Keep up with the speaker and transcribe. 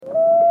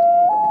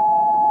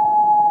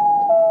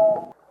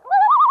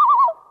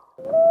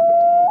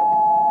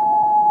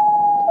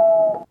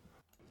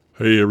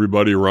Hey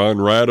everybody, Ron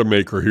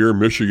Rademacher here,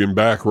 Michigan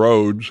Back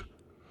Roads.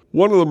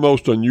 One of the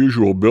most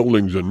unusual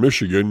buildings in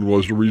Michigan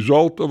was the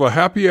result of a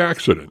happy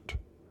accident.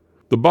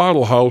 The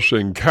bottle house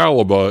in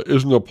Kaleva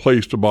isn't a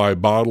place to buy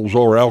bottles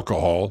or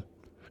alcohol.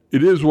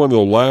 It is one of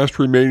the last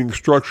remaining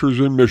structures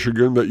in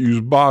Michigan that use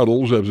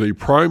bottles as a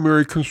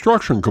primary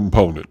construction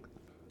component.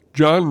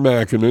 John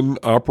Makinen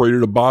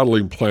operated a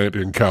bottling plant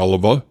in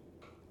Kaleva.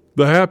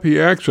 The happy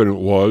accident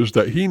was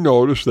that he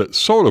noticed that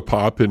soda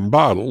pop in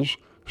bottles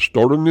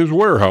stored in his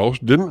warehouse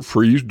didn't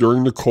freeze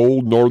during the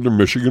cold northern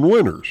Michigan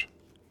winters.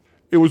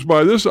 It was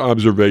by this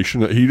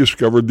observation that he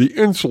discovered the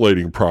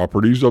insulating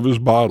properties of his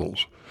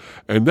bottles,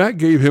 and that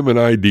gave him an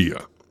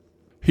idea.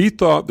 He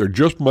thought there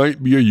just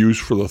might be a use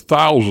for the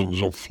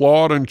thousands of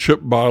flawed and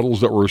chipped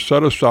bottles that were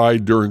set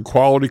aside during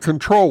quality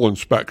control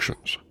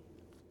inspections.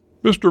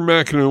 Mr.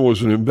 Makinen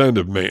was an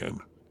inventive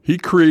man. He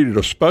created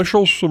a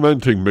special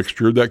cementing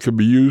mixture that could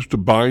be used to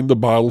bind the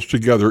bottles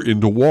together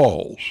into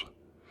walls.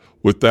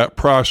 With that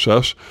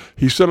process,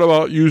 he set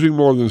about using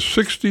more than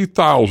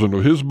 60,000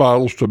 of his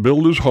bottles to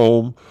build his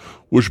home,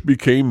 which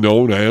became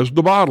known as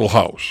the Bottle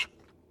House.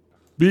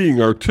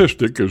 Being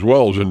artistic as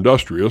well as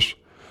industrious,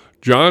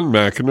 John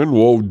Makinen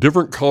wove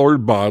different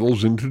colored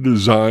bottles into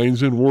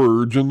designs and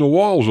words in the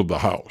walls of the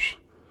house.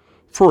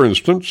 For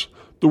instance,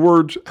 the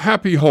words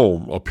 "Happy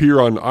Home" appear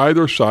on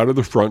either side of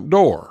the front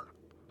door.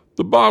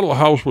 The Bottle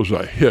House was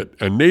a hit,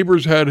 and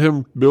neighbors had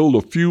him build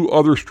a few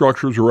other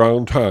structures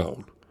around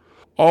town.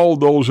 All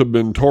those have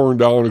been torn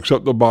down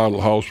except the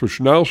Bottle House, which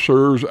now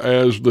serves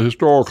as the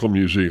Historical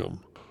Museum.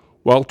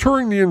 While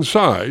touring the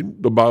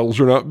inside, the bottles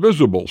are not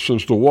visible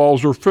since the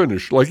walls are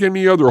finished like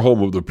any other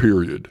home of the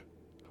period.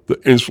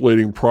 The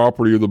insulating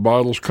property of the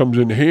bottles comes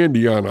in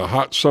handy on a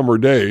hot summer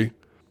day.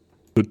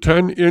 The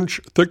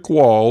 10-inch thick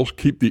walls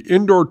keep the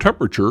indoor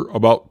temperature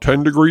about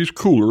 10 degrees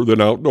cooler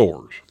than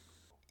outdoors.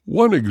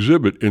 One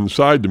exhibit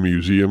inside the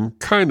museum,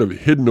 kind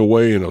of hidden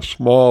away in a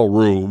small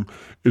room,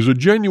 is a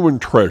genuine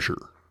treasure.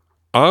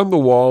 On the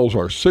walls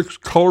are 6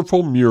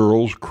 colorful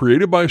murals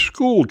created by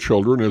school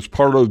children as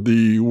part of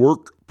the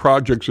Work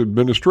Projects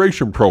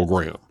Administration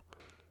program.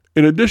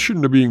 In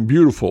addition to being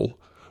beautiful,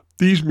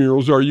 these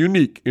murals are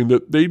unique in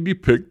that they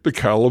depict the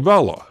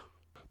Kaleva.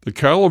 The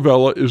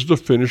Kaleva is the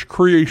Finnish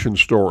creation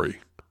story.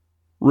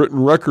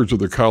 Written records of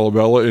the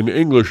Kaleva in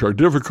English are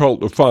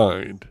difficult to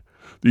find.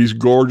 These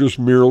gorgeous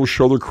murals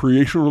show the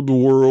creation of the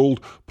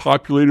world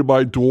populated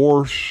by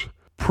dwarfs,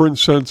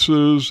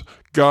 princesses,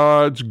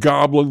 gods,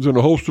 goblins, and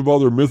a host of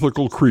other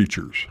mythical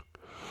creatures.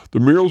 The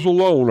murals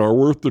alone are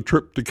worth the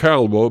trip to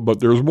Kaleva, but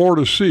there's more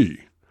to see.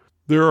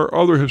 There are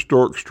other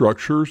historic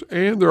structures,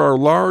 and there are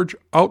large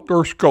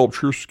outdoor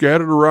sculptures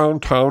scattered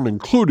around town,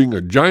 including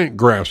a giant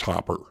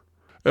grasshopper.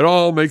 It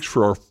all makes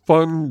for a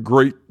fun,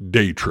 great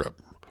day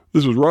trip.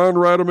 This is Ron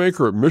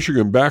Rademacher at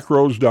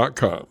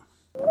MichiganBackroads.com.